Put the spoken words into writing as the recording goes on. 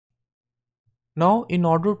Now, in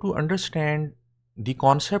order to understand the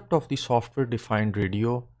concept of the software defined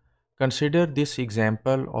radio, consider this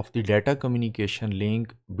example of the data communication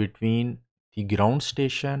link between the ground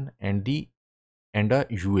station and a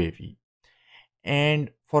UAV. And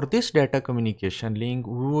for this data communication link,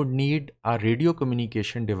 we would need a radio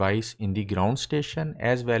communication device in the ground station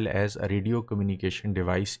as well as a radio communication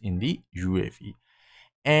device in the UAV.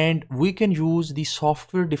 And we can use the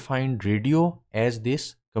software defined radio as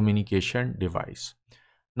this communication device.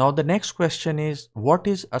 Now, the next question is, what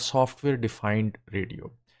is a software defined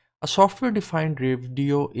radio? A software defined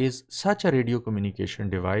radio is such a radio communication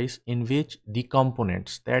device in which the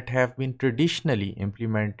components that have been traditionally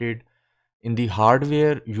implemented in the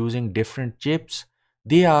hardware using different chips,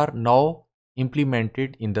 they are now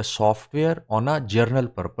implemented in the software on a general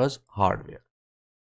purpose hardware.